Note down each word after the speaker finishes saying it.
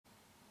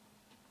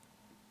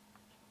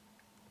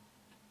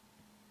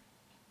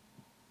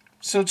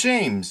So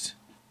James,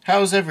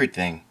 how's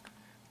everything?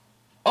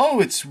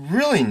 Oh, it's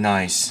really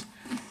nice.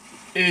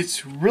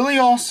 It's really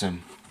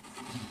awesome.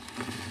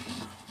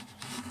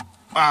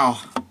 Wow,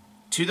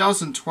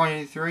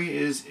 2023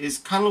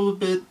 is kind of a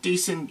bit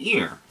decent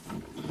year.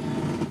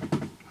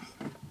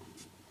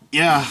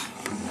 Yeah,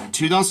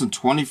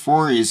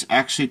 2024 is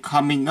actually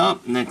coming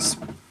up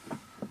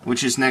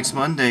which is next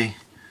Monday.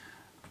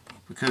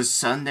 Because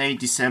Sunday,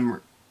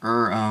 December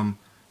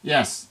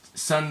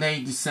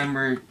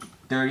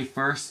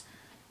 31st.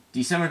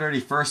 December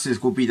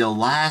 31st will be the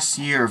last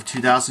year of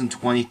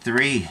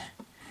 2023.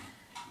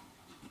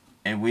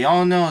 And we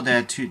all know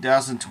that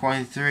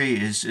 2023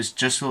 is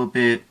just a little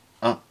bit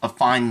a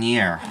fine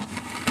year.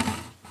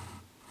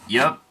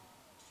 Yep.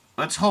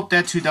 Let's hope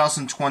that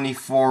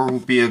 2024 will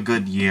be a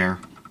good year.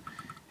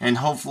 And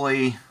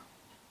hopefully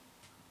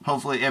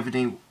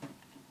everything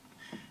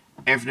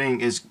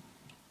is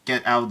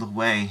get out of the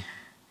way.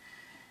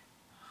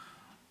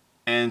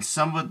 And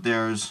some of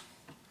the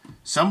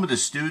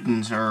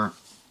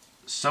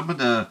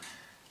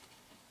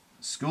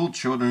school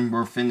children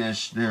will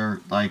finish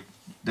their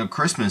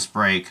Christmas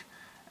break.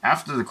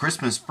 After the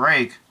Christmas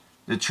break,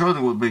 the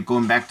children will be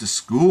going back to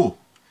school.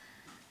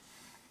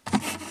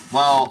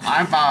 Well,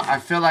 I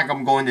feel like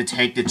I'm going to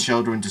take the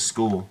children to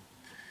school.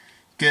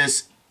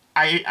 Because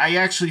I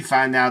actually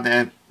found out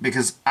that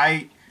because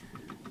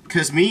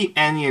me,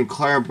 Annie, and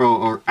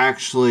Clarabelle are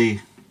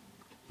actually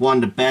one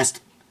of the best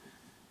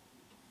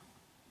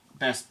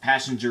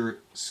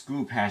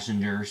school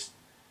passengers.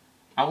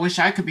 I wish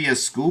I could be a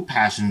school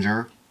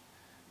passenger,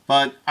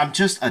 but I'm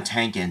just a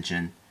tank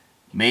engine.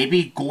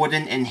 Maybe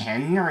Gordon and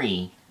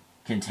Henry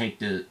can take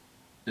the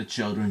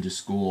children to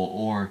school,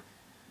 or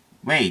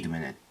wait a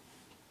minute.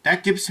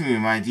 That gives me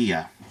an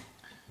idea.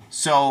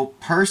 So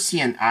Percy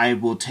and I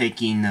will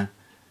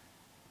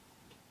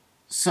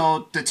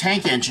so the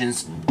tank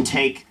engines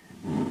take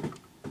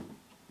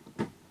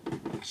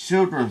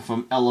children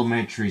from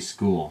elementary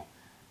school.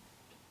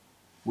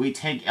 We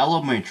take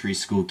elementary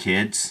school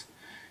kids,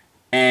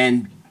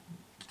 and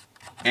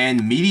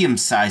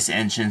medium-sized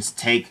engines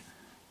take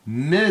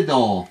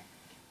middle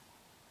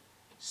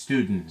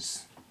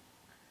students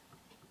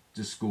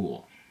to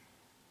school.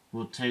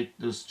 We'll take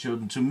those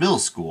children to middle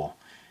school.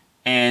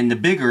 And the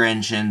bigger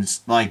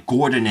engines, like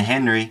Gordon and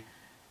Henry,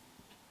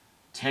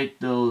 take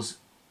those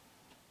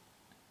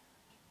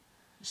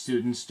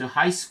students to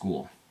high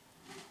school.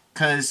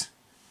 'Cause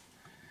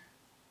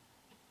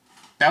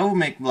that would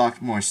make a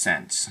lot more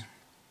sense.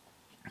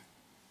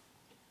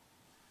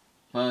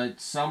 But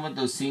some of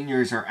those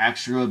seniors are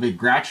actually going to be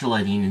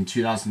graduating in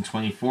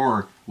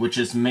 2024, which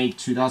is May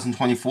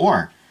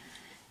 2024.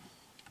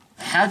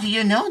 How do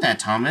you know that,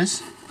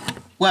 Thomas?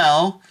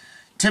 Well,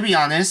 to be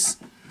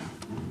honest,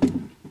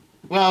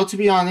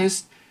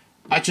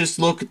 I just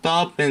looked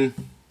up and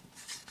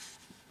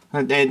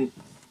then,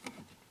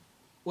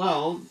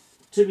 well,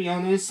 to be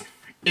honest,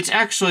 it's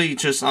actually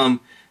just,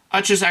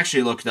 I just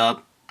actually looked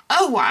up.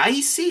 Oh,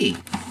 I see.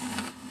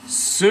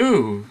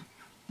 So,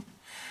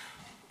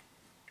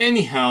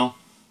 anyhow,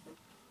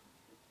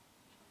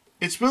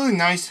 it's really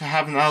nice to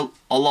have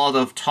a lot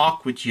of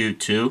talk with you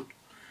two.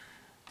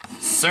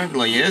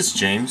 Certainly is,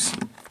 James.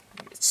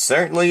 It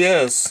certainly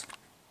is.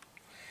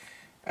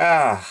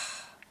 Ah,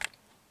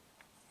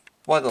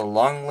 what a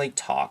lonely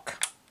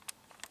talk.